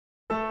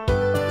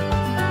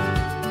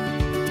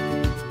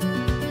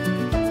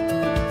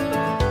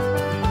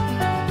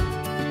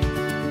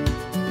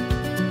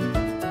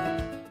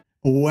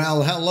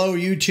Well, hello,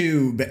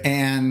 YouTube,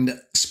 and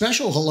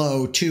special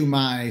hello to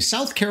my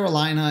South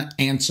Carolina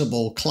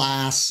Ansible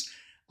class.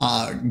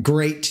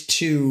 Great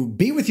to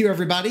be with you,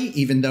 everybody,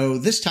 even though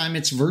this time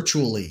it's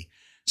virtually.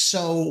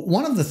 So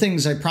one of the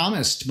things I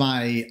promised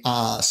my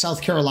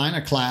South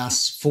Carolina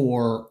class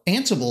for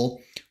Ansible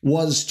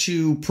was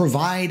to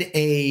provide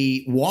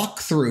a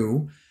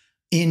walkthrough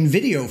in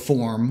video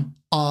form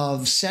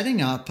of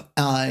setting up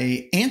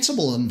a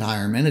Ansible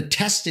environment, a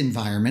test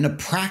environment, a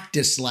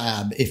practice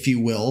lab, if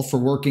you will, for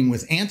working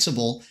with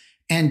Ansible,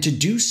 and to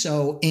do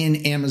so in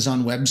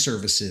Amazon Web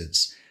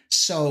Services.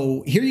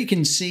 So here you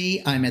can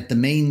see I'm at the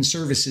main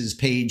services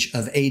page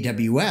of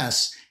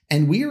AWS,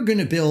 and we are going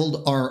to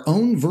build our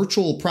own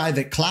virtual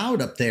private cloud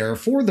up there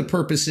for the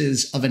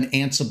purposes of an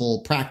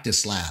Ansible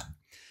practice lab.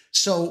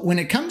 So when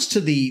it comes to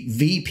the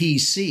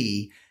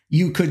VPC,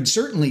 you could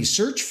certainly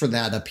search for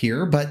that up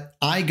here, but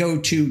I go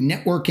to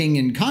networking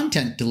and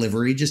content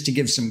delivery just to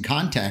give some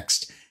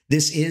context.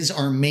 This is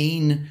our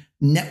main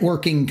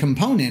networking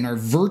component, our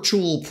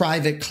virtual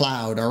private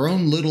cloud, our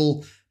own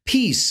little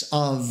piece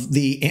of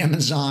the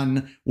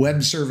Amazon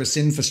Web Service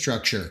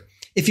infrastructure.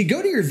 If you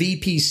go to your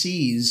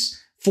VPCs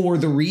for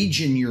the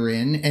region you're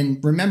in,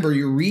 and remember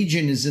your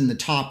region is in the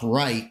top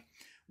right,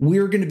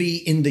 we're going to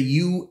be in the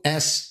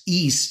US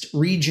East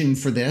region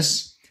for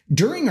this.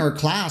 During our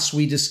class,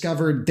 we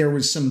discovered there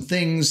was some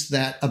things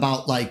that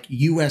about like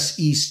US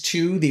East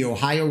 2, the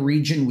Ohio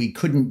region, we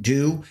couldn't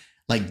do,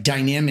 like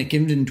dynamic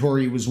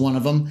inventory was one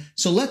of them.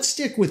 So let's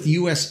stick with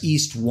US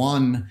East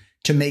 1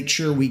 to make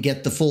sure we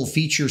get the full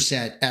feature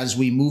set as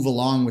we move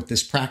along with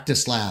this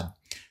practice lab.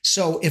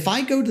 So if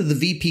I go to the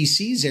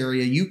VPCs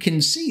area, you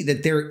can see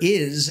that there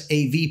is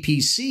a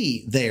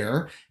VPC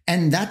there,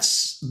 and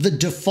that's the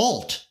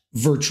default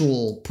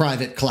virtual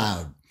private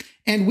cloud.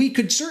 And we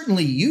could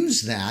certainly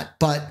use that,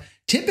 but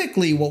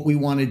typically what we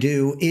want to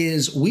do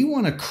is we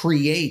want to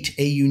create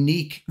a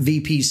unique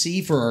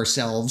VPC for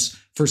ourselves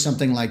for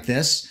something like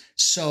this.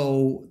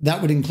 So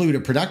that would include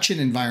a production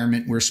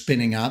environment we're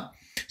spinning up.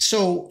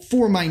 So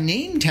for my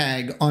name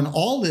tag on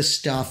all this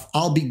stuff,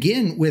 I'll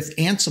begin with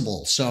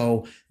Ansible.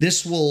 So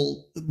this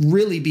will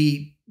really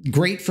be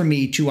great for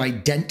me to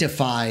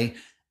identify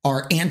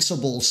our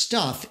Ansible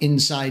stuff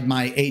inside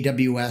my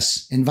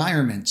AWS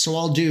environment. So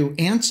I'll do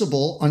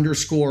Ansible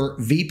 _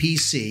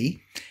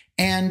 VPC,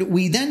 and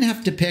we then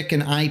have to pick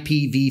an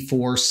IPv4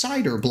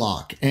 CIDR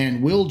block,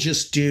 and we'll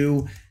just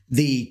do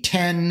the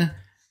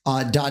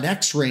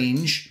 10.x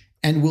range,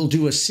 and we'll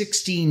do a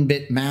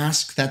 16-bit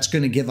mask. That's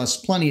going to give us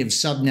plenty of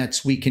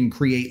subnets we can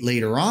create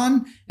later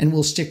on, and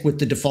we'll stick with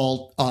the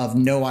default of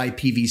no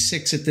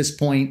IPv6 at this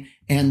point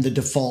and the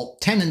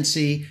default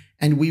tenancy,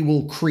 and we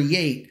will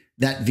create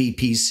that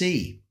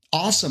VPC.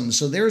 Awesome.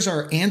 So there's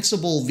our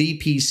Ansible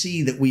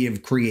VPC that we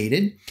have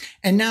created.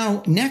 And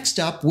now next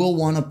up, we'll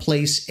want to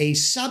place a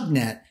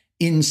subnet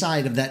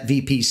inside of that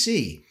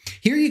VPC.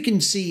 Here you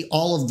can see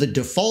all of the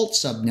default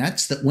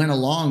subnets that went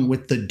along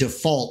with the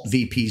default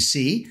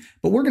VPC,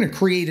 but we're going to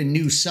create a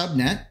new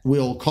subnet.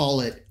 We'll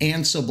call it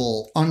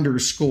Ansible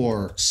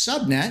 _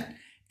 subnet,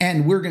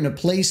 and we're going to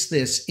place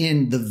this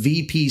in the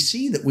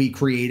VPC that we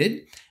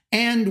created,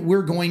 and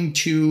we're going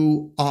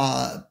to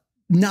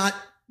not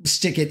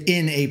stick it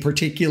in a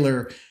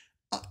particular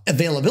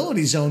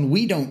availability zone.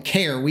 We don't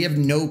care. We have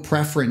no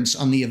preference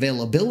on the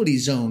availability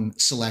zone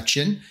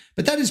selection,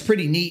 but that is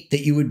pretty neat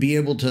that you would be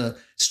able to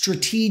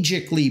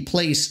strategically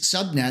place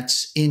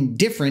subnets in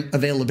different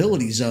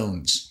availability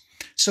zones.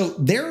 So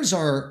there's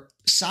our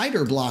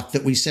CIDR block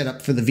that we set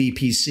up for the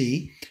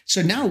VPC.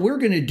 So now we're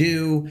going to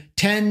do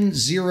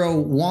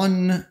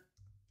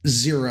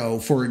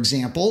 10.0.1.0, for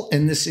example,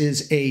 and this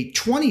is a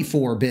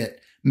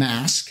 24-bit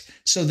mask.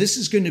 So this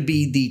is going to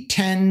be the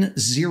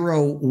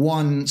 10.0.1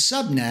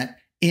 subnet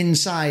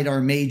inside our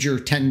major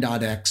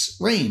 10.x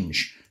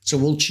range. So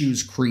we'll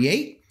choose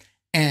create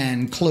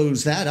and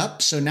close that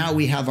up. So now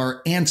we have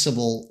our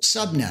Ansible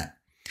subnet.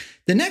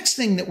 The next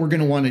thing that we're going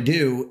to want to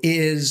do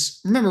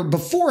is, remember,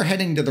 before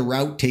heading to the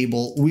route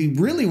table, we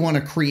really want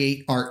to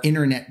create our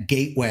internet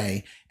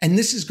gateway. And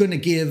this is going to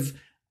give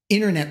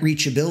internet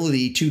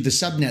reachability to the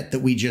subnet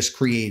that we just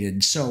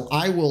created. So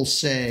I will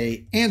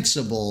say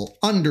Ansible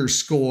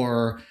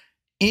 _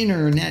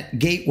 Internet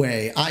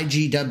Gateway,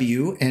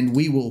 IGW, and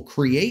we will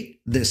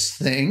create this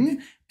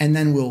thing, and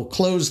then we'll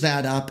close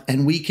that up,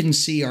 and we can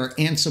see our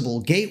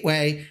Ansible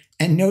Gateway.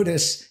 And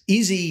notice,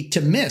 easy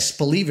to miss,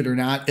 believe it or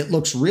not. It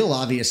looks real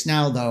obvious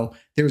now, though.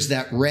 There's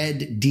that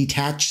red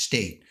detached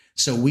state.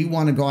 So we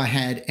want to go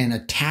ahead and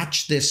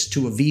attach this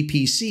to a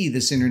VPC,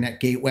 this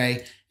Internet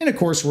Gateway, and of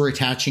course, we're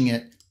attaching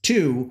it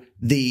to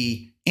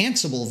the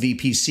Ansible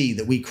VPC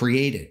that we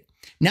created.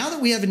 Now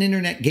that we have an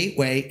internet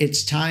gateway,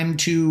 it's time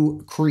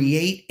to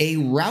create a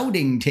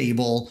routing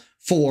table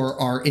for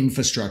our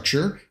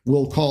infrastructure.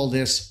 We'll call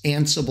this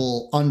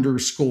Ansible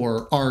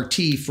 _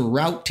 RT for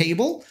route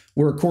table.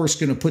 We're, of course,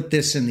 going to put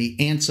this in the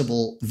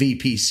Ansible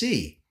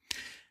VPC.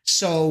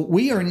 So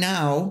we are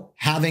now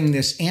having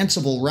this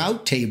Ansible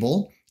route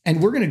table,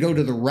 and we're going to go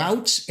to the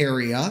routes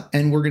area,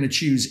 and we're going to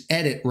choose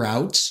edit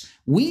routes.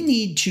 we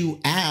need to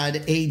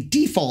add a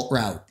default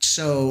route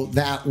so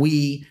that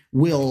we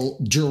will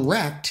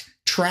direct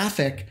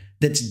traffic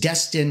that's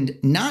destined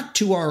not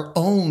to our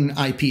own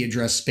IP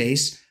address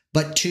space,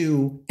 but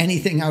to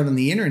anything out on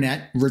the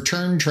internet,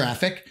 return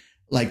traffic.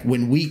 Like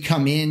when we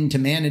come in to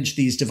manage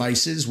these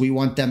devices, we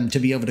want them to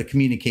be able to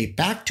communicate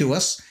back to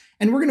us.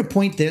 And we're going to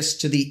point this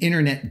to the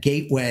internet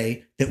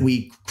gateway that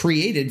we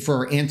created for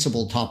our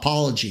Ansible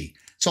topology.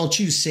 So I'll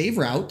choose Save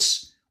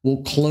Routes.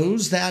 We'll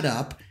close that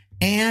up.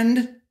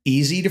 And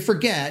easy to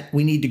forget,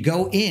 we need to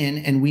go in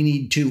and we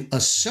need to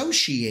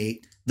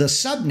associate the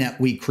subnet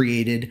we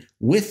created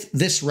with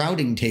this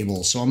routing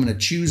table. So I'm going to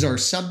choose our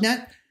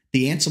subnet,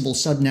 the Ansible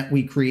subnet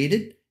we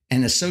created,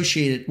 and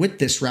associate it with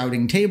this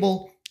routing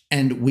table.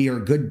 And we are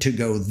good to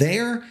go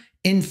there.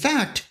 In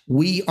fact,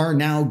 we are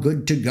now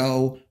good to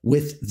go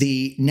with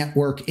the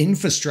network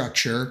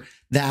infrastructure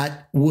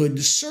that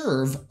would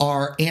serve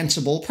our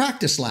Ansible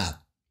practice lab.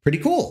 Pretty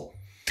cool.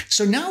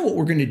 So now what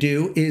we're going to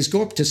do is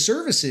go up to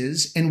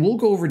services and we'll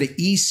go over to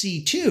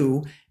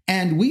EC2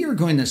 and we are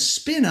going to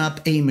spin up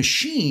a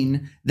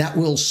machine that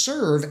will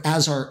serve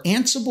as our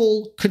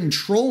Ansible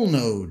Control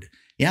Node.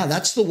 Yeah,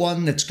 that's the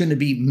one that's going to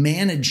be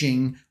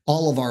managing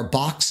all of our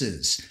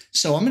boxes.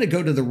 So I'm going to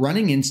go to the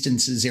running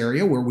instances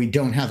area where we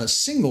don't have a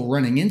single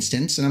running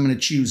instance, and I'm going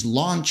to choose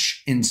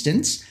launch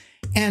instance.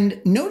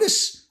 And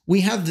notice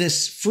we have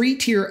this free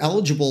tier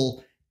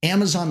eligible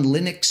Amazon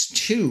Linux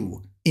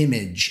 2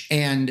 image.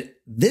 And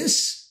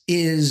this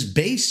is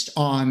based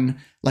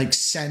on like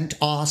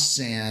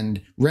CentOS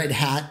and Red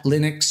Hat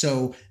Linux.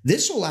 So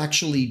this will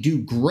actually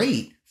do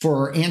great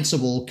for our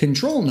Ansible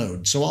control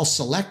node. So I'll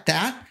select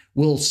that.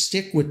 We'll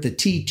stick with the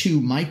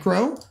T2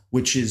 Micro,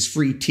 which is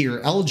free tier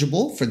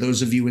eligible for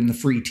those of you in the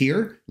free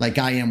tier, like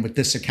I am with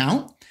this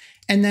account.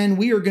 And then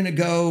we are going to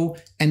go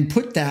and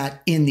put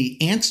that in the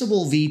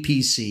Ansible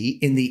VPC,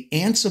 in the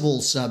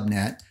Ansible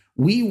subnet.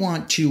 We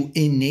want to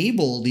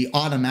enable the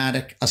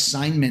automatic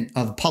assignment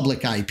of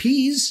public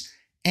IPs,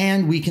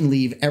 and we can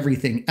leave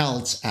everything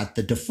else at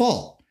the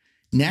default.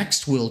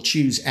 Next, we'll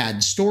choose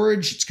add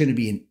storage. It's going to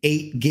be an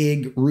 8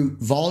 gig root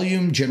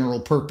volume, general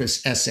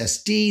purpose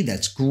SSD.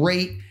 That's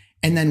great.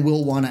 And then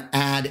we'll want to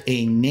add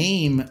a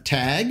name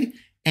tag,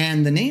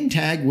 and the name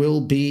tag will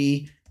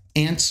be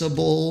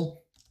Ansible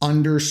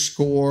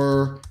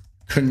 _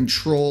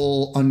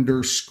 control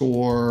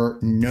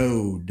 _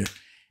 node.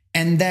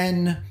 And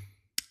then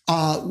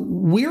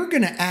we're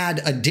going to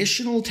add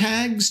additional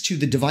tags to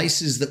the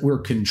devices that we're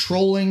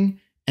controlling.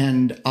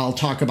 And I'll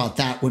talk about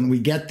that when we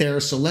get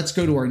there. So let's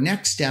go to our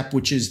next step,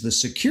 which is the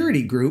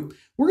security group.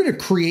 We're going to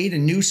create a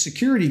new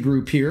security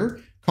group here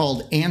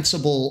called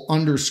Ansible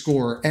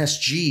 _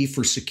 SG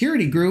for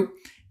security group.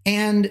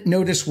 And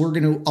notice we're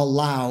going to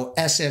allow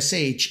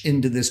SSH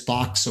into this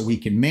box so we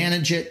can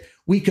manage it.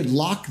 We could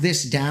lock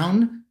this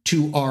down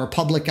to our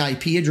public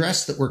IP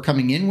address that we're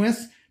coming in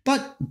with.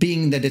 But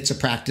being that it's a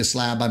practice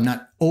lab, I'm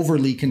not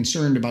overly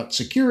concerned about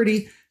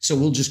security. So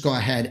we'll just go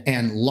ahead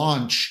and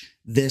launch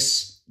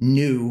this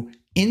new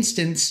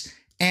instance.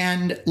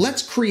 And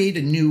let's create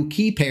a new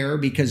key pair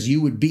because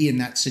you would be in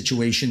that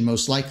situation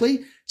most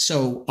likely.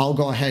 So I'll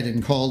go ahead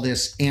and call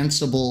this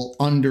Ansible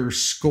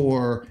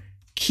 _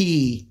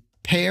 key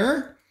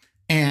pair.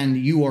 And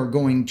you are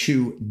going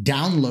to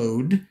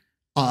download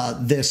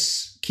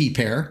this key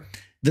pair.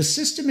 The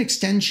system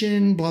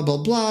extension, blah, blah,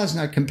 blah, is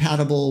not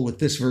compatible with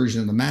this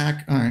version of the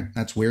Mac. All right,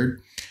 that's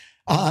weird.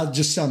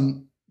 Just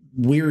some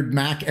weird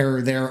Mac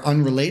error there,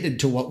 unrelated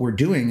to what we're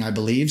doing, I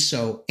believe.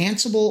 So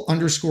Ansible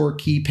 _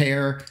 key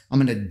pair.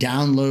 I'm going to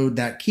download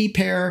that key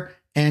pair,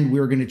 and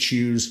we're going to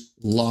choose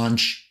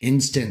launch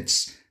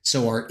instance.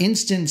 So our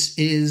instance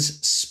is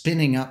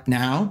spinning up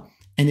now.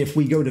 And if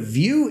we go to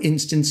view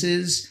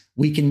instances,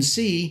 we can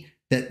see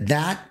that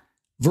that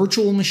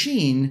virtual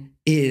machine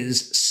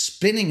is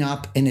spinning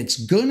up, and it's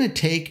going to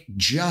take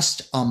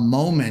just a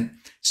moment,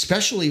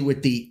 especially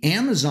with the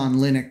Amazon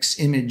Linux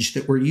image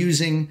that we're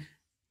using.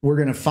 We're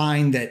going to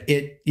find that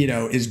it,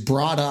 is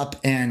brought up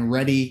and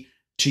ready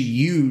to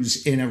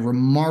use in a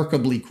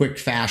remarkably quick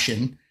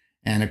fashion.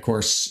 And of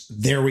course,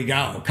 there we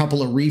go. A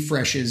couple of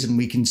refreshes and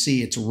we can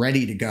see it's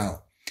ready to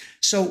go.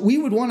 So we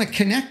would want to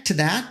connect to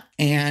that.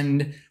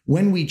 And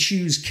when we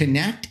choose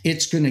connect,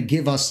 it's going to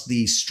give us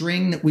the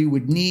string that we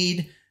would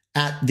need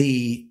at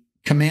the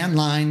command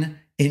line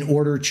in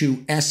order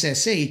to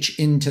SSH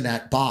into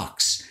that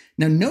box.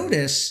 Now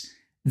notice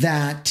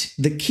that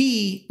the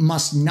key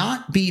must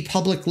not be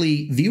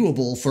publicly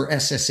viewable for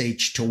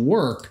SSH to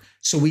work.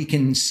 So we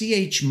can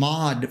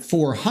chmod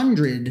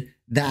 400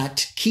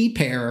 that key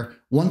pair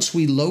once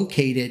we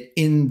locate it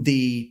in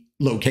the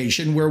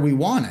location where we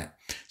want it.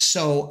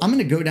 So I'm going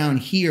to go down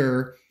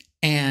here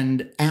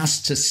and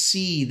ask to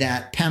see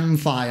that PEM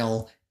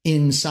file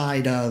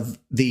inside of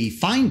the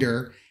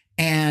Finder.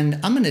 And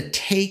I'm going to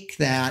take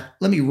that,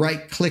 let me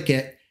right click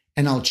it,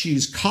 and I'll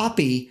choose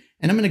copy.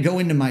 And I'm going to go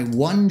into my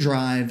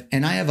OneDrive,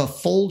 and I have a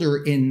folder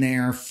in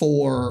there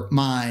for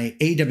my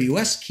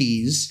AWS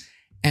keys.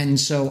 And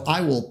so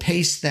I will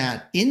paste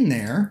that in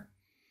there.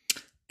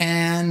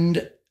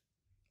 And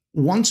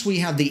once we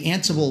have the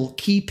Ansible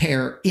key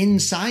pair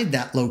inside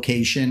that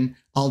location,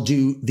 I'll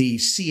do the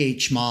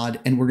chmod,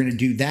 and we're going to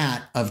do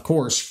that, of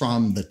course,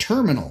 from the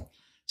terminal.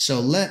 So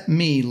let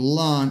me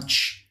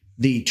launch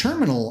the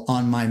terminal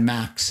on my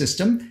Mac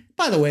system.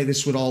 By the way,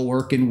 this would all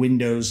work in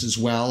Windows as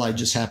well. I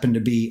just happen to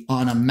be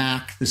on a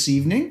Mac this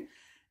evening.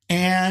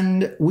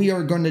 And we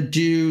are going to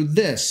do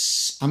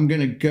this. I'm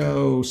going to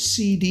go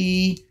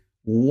cd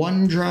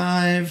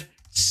OneDrive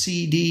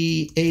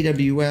cd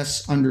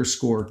AWS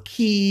 _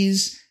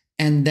 keys.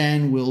 And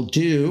then we'll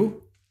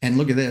do, and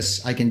look at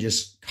this, I can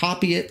just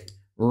copy it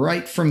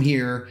right from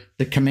here,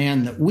 the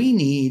command that we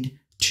need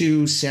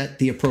to set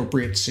the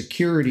appropriate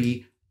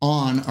security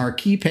on our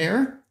key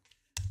pair.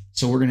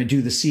 So we're going to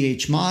do the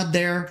chmod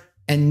there.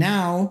 And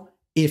now,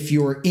 if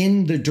you're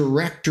in the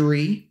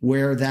directory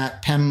where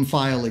that PEM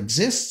file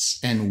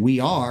exists, and we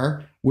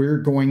are, we're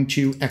going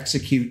to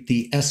execute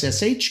the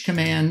SSH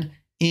command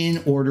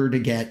in order to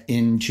get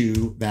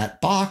into that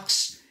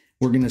box.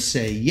 We're going to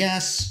say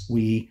yes.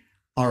 We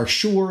are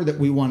sure that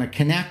we want to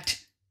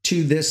connect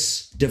to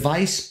this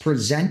device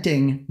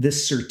presenting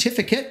this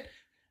certificate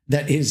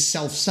that is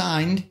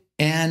self-signed,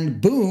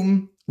 and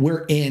boom,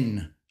 we're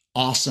in.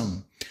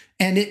 Awesome.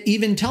 And it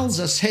even tells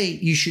us, hey,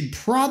 you should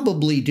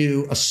probably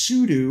do a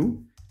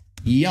sudo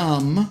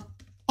yum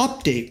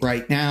update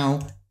right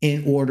now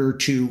in order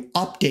to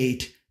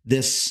update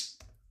this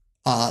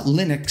AWS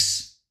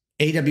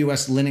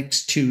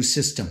Linux 2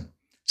 system.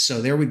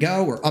 So there we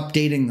go. We're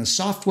updating the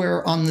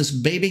software on this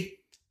baby,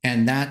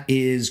 and that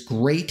is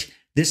great.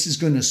 This is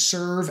going to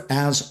serve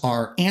as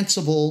our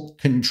Ansible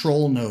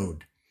Control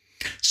Node.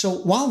 So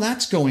while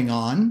that's going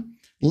on,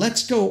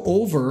 let's go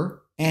over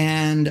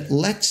and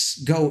let's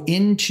go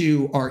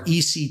into our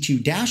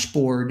EC2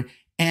 dashboard,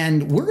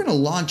 and we're going to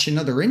launch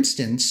another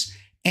instance.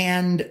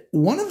 And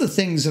one of the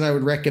things that I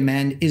would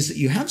recommend is that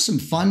you have some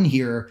fun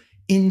here.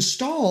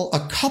 Install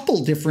a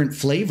couple different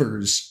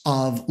flavors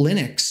of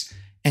Linux.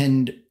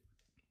 And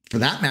for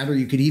that matter,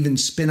 you could even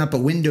spin up a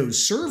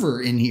Windows server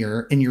in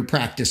here in your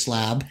practice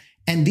lab.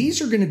 And these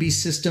are going to be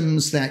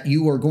systems that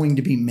you are going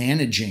to be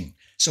managing.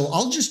 So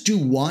I'll just do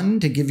one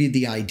to give you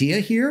the idea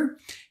here.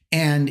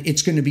 And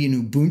it's going to be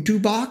an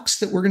Ubuntu box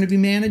that we're going to be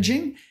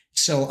managing.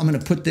 So I'm going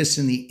to put this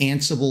in the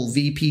Ansible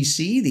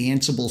VPC, the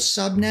Ansible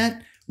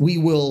subnet. We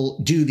will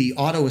do the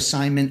auto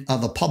assignment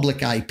of a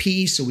public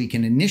IP so we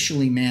can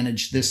initially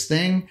manage this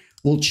thing.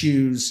 We'll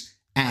choose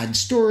add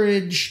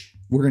storage.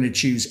 We're going to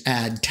choose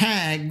add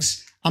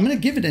tags. I'm going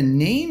to give it a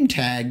name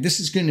tag. This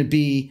is going to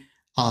be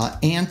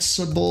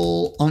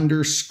Ansible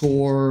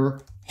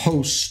 _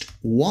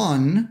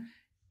 host1.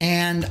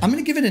 And I'm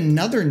going to give it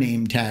another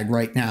name tag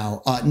right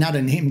now. Not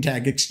a name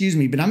tag, excuse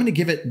me, but I'm going to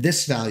give it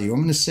this value. I'm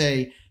going to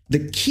say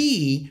the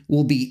key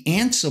will be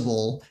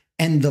Ansible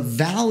and the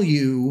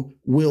value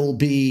will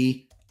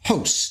be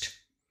host.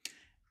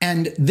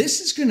 And this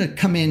is going to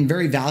come in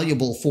very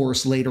valuable for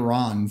us later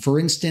on. For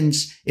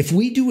instance, if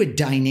we do a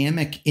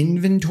dynamic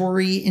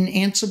inventory in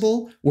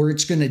Ansible, where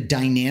it's going to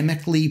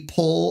dynamically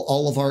pull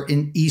all of our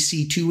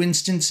EC2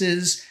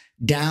 instances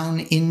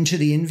down into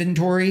the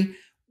inventory,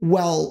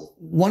 well,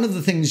 one of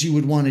the things you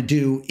would want to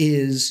do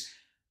is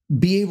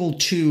be able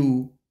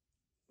to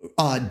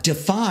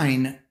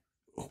define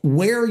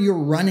where you're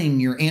running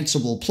your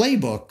Ansible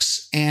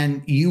playbooks,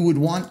 and you would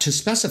want to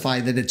specify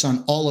that it's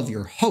on all of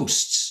your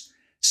hosts.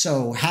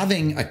 So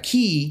having a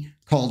key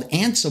called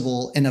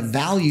Ansible and a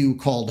value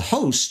called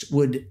host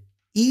would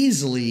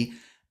easily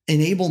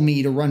enable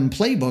me to run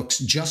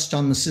playbooks just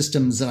on the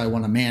systems that I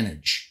want to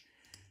manage.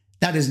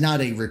 That is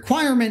not a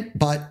requirement,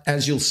 but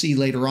as you'll see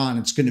later on,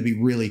 it's going to be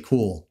really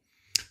cool.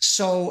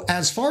 So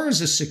as far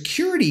as a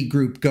security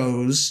group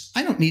goes,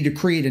 I don't need to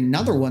create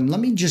another one.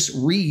 Let me just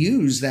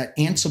reuse that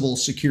Ansible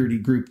security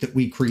group that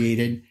we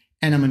created,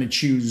 and I'm going to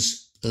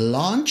choose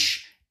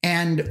launch,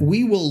 and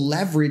we will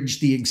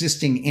leverage the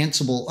existing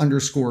Ansible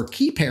 _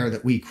 key pair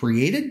that we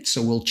created.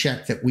 So we'll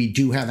check that we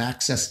do have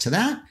access to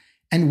that,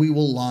 and we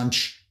will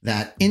launch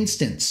that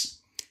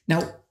instance.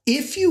 Now,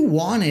 if you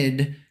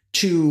wanted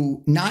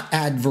to not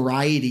add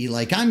variety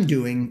like I'm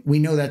doing, we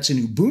know that's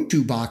an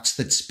Ubuntu box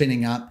that's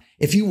spinning up.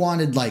 If you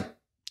wanted like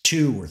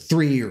 2 or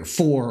 3 or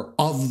 4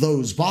 of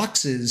those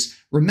boxes,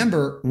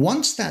 remember,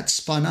 once that's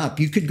spun up,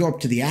 you could go up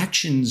to the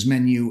actions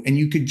menu and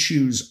you could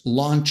choose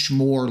launch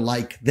more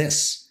like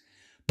this.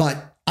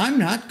 But I'm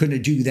not going to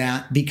do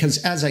that because,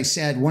 as I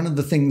said, one of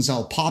the things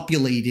I'll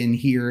populate in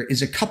here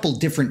is a couple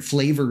different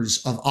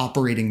flavors of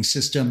operating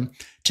system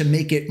to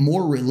make it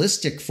more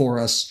realistic for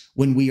us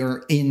when we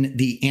are in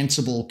the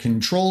Ansible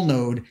Control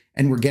Node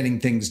and we're getting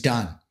things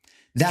done.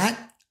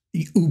 That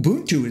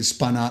Ubuntu is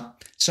spun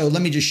up. So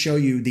let me just show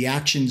you the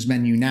actions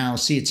menu now.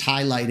 See, it's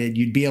highlighted.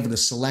 You'd be able to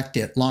select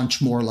it,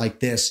 launch more like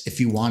this if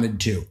you wanted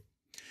to.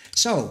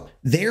 So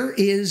there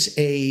is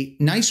a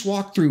nice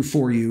walkthrough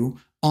for you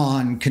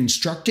on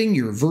constructing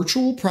your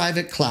virtual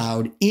private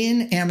cloud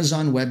in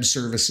Amazon Web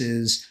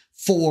Services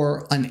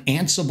for an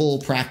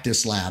Ansible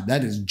practice lab.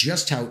 That is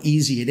just how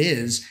easy it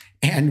is.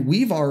 And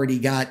we've already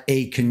got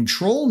a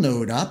control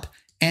node up,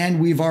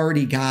 and we've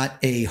already got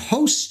a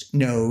host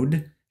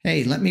node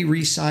Hey, let me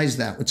resize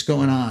that. What's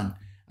going on?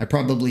 I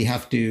probably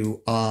have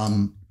to,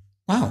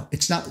 wow,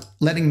 it's not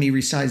letting me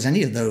resize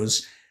any of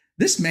those.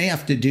 This may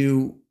have to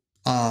do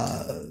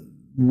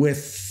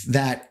with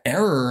that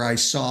error I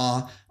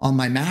saw on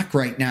my Mac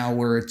right now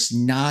where it's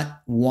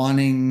not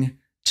wanting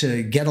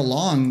to get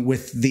along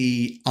with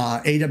the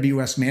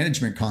AWS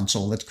management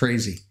console. That's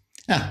crazy.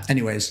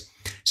 Anyways,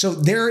 so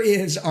there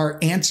is our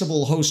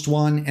Ansible host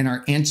 1 and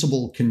our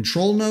Ansible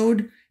control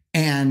node.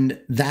 And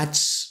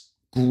that's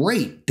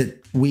great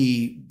that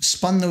we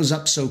spun those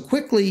up so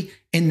quickly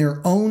in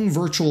their own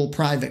virtual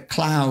private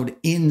cloud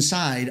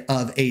inside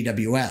of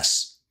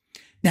AWS.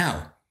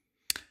 Now,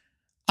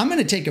 I'm going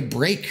to take a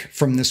break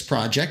from this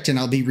project and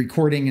I'll be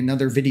recording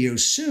another video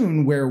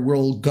soon where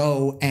we'll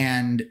go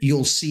and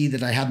you'll see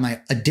that I have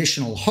my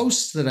additional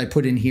hosts that I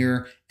put in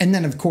here. And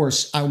then, of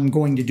course, I'm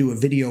going to do a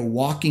video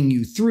walking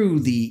you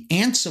through the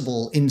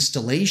Ansible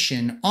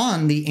installation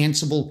on the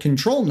Ansible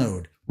control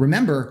node.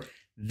 Remember,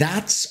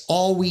 that's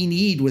all we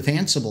need with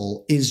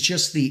Ansible is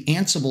just the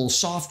Ansible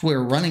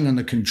software running on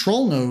the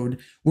control node.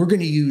 We're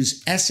going to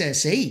use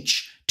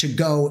SSH to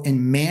go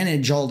and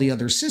manage all the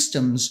other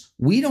systems.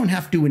 We don't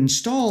have to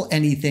install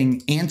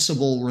anything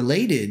Ansible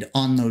related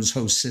on those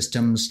host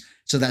systems.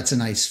 So that's a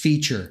nice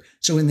feature.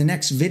 So in the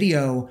next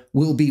video,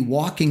 we'll be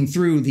walking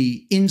through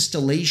the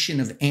installation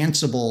of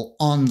Ansible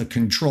on the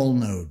control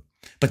node.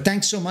 But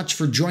thanks so much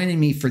for joining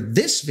me for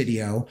this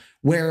video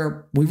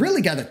where we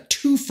really got a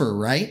twofer,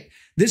 right?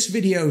 This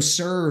video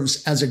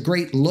serves as a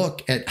great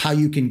look at how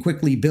you can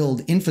quickly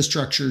build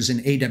infrastructures in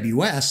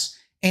AWS,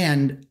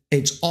 and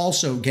it's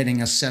also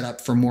getting us set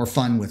up for more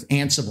fun with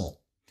Ansible.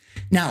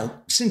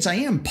 Now, since I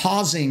am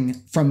pausing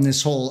from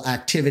this whole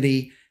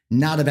activity,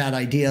 not a bad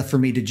idea for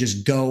me to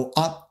just go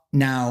up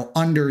now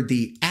under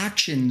the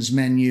Actions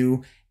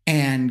menu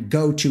and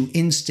go to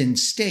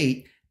Instance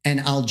State,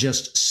 and I'll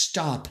just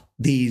stop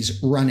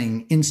these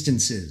running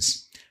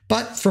instances.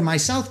 But for my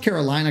South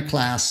Carolina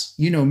class,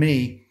 you know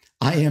me,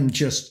 I am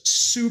just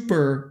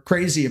super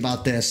crazy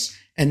about this,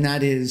 and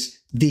that is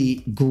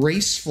the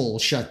graceful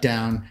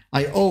shutdown.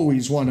 I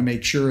always want to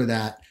make sure of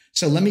that.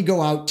 So let me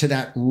go out to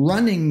that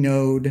running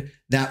node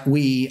that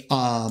we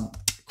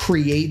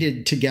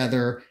created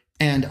together,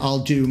 and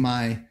I'll do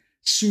my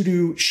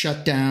sudo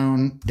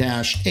shutdown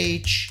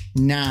 -h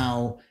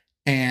now,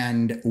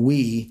 and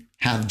we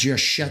have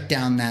just shut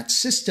down that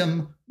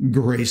system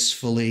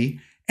gracefully.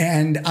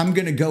 And I'm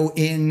going to go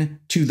in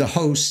to the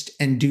host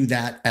and do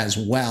that as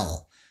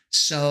well.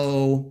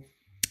 So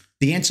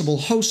the Ansible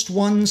host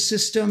 1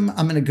 system,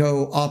 I'm going to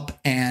go up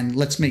and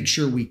let's make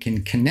sure we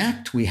can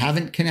connect. We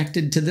haven't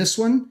connected to this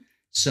one.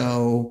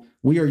 So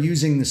we are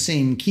using the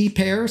same key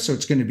pair. So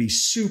it's going to be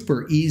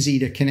super easy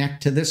to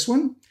connect to this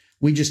one.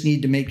 We just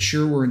need to make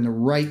sure we're in the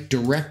right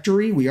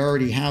directory. We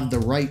already have the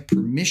right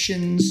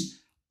permissions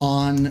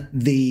on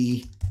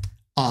the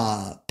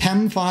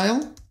PEM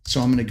file.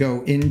 So I'm going to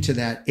go into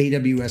that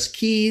AWS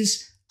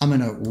keys. I'm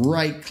going to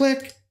right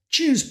click,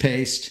 choose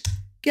paste,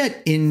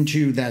 get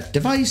into that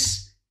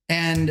device.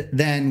 And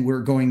then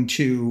we're going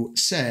to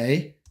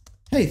say,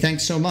 hey,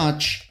 thanks so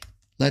much.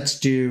 Let's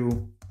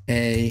do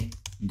a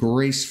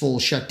graceful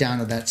shutdown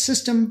of that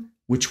system,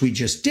 which we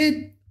just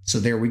did. So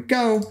there we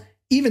go.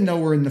 Even though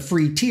we're in the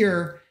free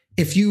tier,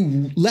 if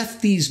you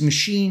left these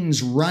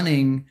machines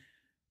running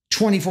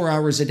 24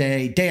 hours a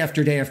day, day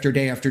after day after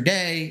day after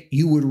day,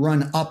 you would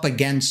run up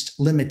against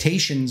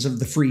limitations of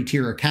the free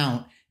tier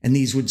account. And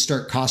these would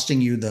start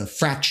costing you the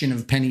fraction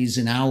of pennies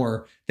an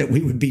hour that we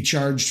would be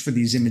charged for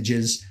these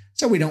images.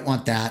 So we don't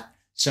want that.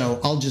 So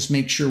I'll just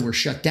make sure we're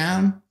shut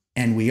down,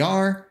 and we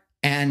are.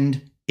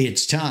 And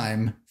it's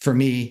time for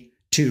me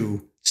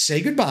to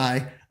say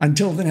goodbye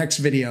until the next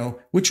video,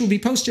 which will be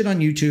posted on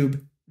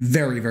YouTube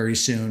very, very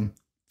soon.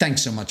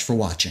 Thanks so much for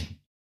watching.